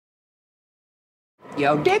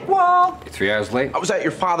Yo, Dickwall! You're 3 hours late. I was at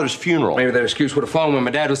your father's funeral. Maybe that excuse would have flown when my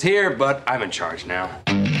dad was here, but I'm in charge now.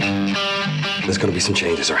 There's gonna be some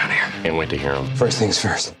changes around here. Can't wait to hear them. First things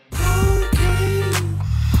first.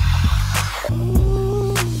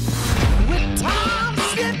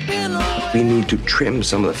 We need to trim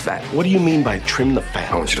some of the fat. What do you mean by trim the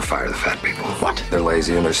fat? I want you to fire the fat people. What? They're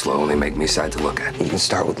lazy and they're slow and they make me sad to look at. You can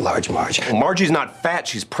start with large Marge. Well, Margie's not fat,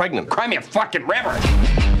 she's pregnant. Cry me a fucking river!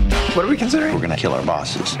 What are we considering? We're gonna kill our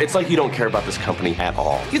bosses. It's like you don't care about this company at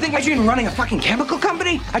all. You think I dream of running a fucking chemical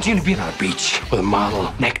company? I dream of being on a beach with a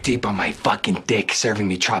model neck deep on my fucking dick serving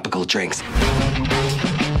me tropical drinks.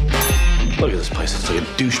 Look at this place, it's like a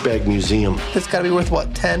douchebag museum. It's gotta be worth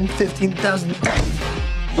what, 10, 15,000?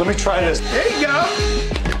 Let me try this. There you go!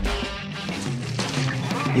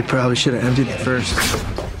 You probably should have emptied it first.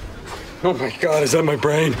 Oh my God, is that my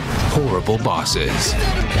brain? Horrible Bosses.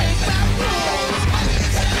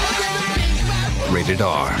 Rated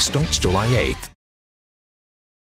R. Starts July 8th.